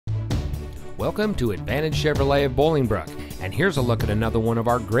Welcome to Advantage Chevrolet of Bolingbrook, and here's a look at another one of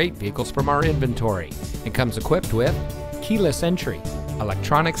our great vehicles from our inventory. It comes equipped with keyless entry,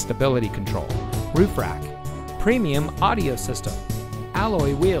 electronic stability control, roof rack, premium audio system,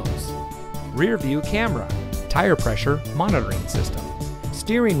 alloy wheels, rear view camera, tire pressure monitoring system,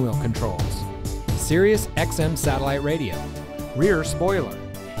 steering wheel controls, Sirius XM satellite radio, rear spoiler,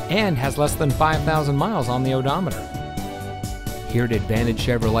 and has less than 5,000 miles on the odometer. Here at Advantage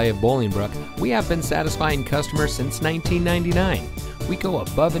Chevrolet of Bolingbrook, we have been satisfying customers since 1999. We go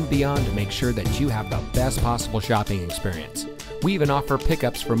above and beyond to make sure that you have the best possible shopping experience. We even offer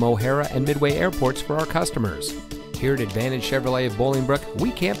pickups from O'Hara and Midway airports for our customers. Here at Advantage Chevrolet of Bolingbrook,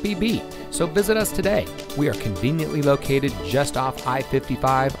 we can't be beat, so visit us today. We are conveniently located just off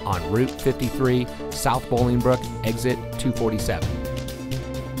I-55 on Route 53, South Bolingbrook, exit 247.